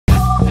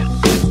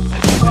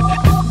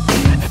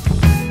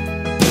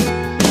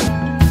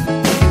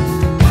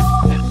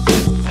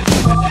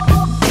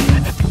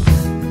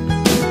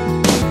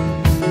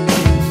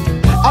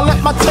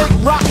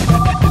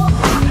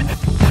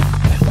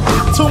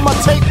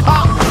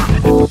pop.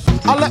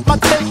 I let my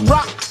tape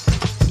rock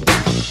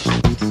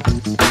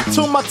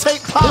till my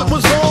tape pop. It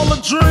was all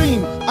a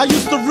dream. I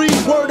used to read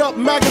Word Up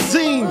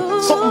magazine,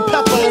 Salt and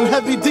Pepper and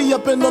Heavy D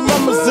up in the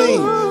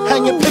limousine,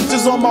 hanging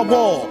pictures on my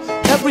wall.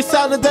 Every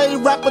Saturday,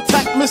 rap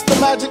attack, Mr.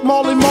 Magic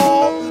Marley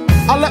Marl.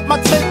 I let my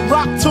tape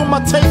rock till my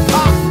tape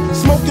pop.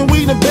 Smoking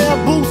weed and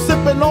bamboo,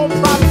 sipping on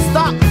private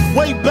stock.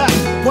 Way back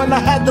when I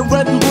had the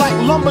red and black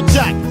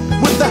lumberjack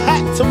with the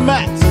hat to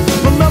match.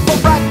 Remember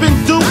rapping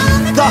Duke?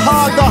 The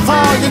hard,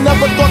 you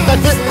never thought that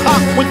hip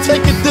hop would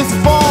take it this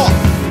far.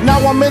 Now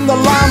I'm in the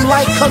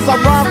limelight cause I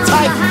rhyme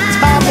tight.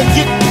 Time to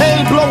get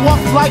paid, blow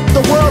up like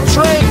the world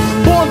trade.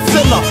 Born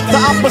sinner, the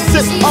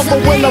opposite of a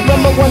winner.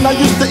 Remember when I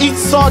used to eat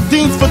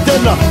sardines for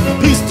dinner?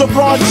 Peace to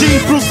Ron G,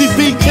 Brucey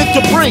B, Kid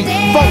Capri,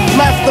 Funk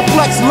Master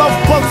Flex, Love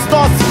Bug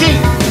Star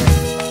Ski.